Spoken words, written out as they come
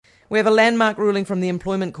We have a landmark ruling from the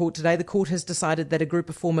Employment Court today. The court has decided that a group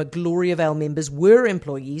of former Gloriavale members were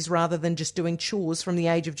employees rather than just doing chores from the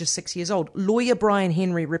age of just 6 years old. Lawyer Brian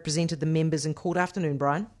Henry represented the members in court. Afternoon,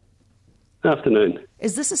 Brian. Afternoon.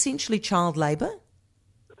 Is this essentially child labour?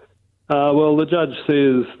 Well, the judge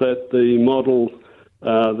says that the model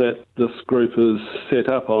that this group is set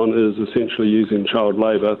up on is essentially using child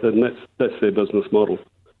labour, and that's their business model.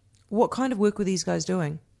 What kind of work were these guys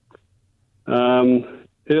doing?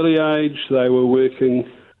 Early age, they were working,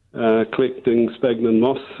 collecting sphagnum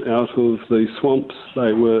moss out of the swamps.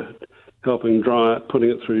 They were helping dry it,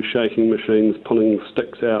 putting it through shaking machines, pulling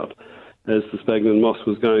sticks out as the sphagnum moss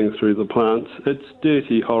was going through the plants. It's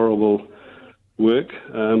dirty, horrible work,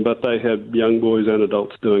 but they have young boys and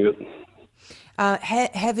adults doing it.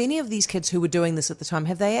 Have any of these kids who were doing this at the time,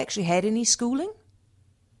 have they actually had any schooling?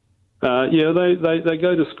 Yeah, they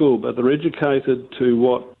go to school, but they're educated to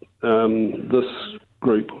what this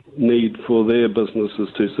group need for their businesses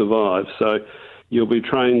to survive. So you'll be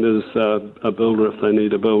trained as a builder if they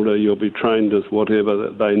need a builder. You'll be trained as whatever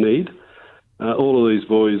that they need. All of these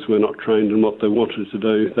boys were not trained in what they wanted to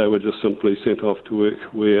do. They were just simply sent off to work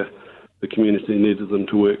where the community needed them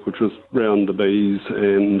to work, which was round the bees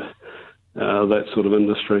and that sort of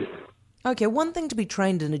industry. Okay, one thing to be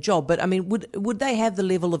trained in a job, but I mean, would they have the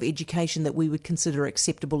level of education that we would consider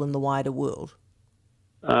acceptable in the wider world?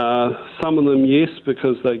 Some of them, yes,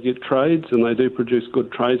 because they get trades and they do produce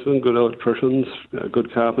good tradesmen, good electricians,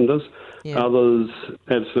 good carpenters. Yeah. Others,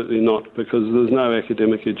 absolutely not, because there's no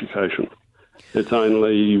academic education. It's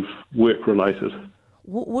only work-related.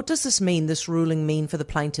 What does this mean, this ruling mean for the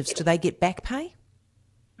plaintiffs? Do they get back pay?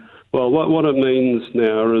 Well, what it means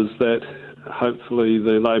now is that hopefully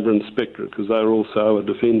the Labour Inspectorate, because they're also a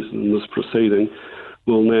defendant in this proceeding,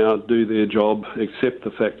 will now do their job, accept the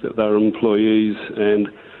fact that they're employees and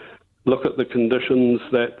look at the conditions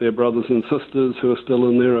that their brothers and sisters who are still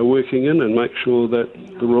in there are working in and make sure that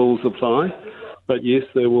the rules apply. But yes,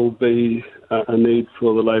 there will be a need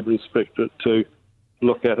for the Labour Inspectorate to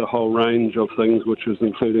look at a whole range of things, which is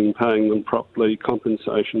including paying them properly,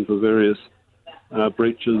 compensation for various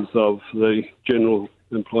breaches of the general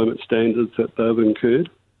employment standards that they've incurred.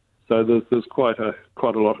 So there's quite a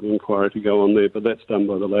lot of inquiry to go on there, but that's done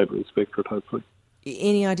by the Labour Inspectorate, hopefully.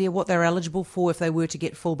 Any idea what they're eligible for if they were to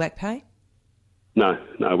get full back pay? No,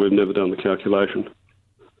 we've never done the calculation.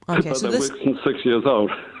 Okay, but so they've worked since 6 years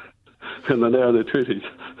old, and they're now in their 20s.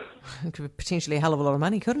 It could be potentially a hell of a lot of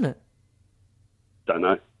money, couldn't it? Don't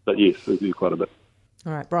know, but yes, there's quite a bit.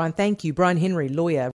 All right, Brian, thank you. Brian Henry, lawyer.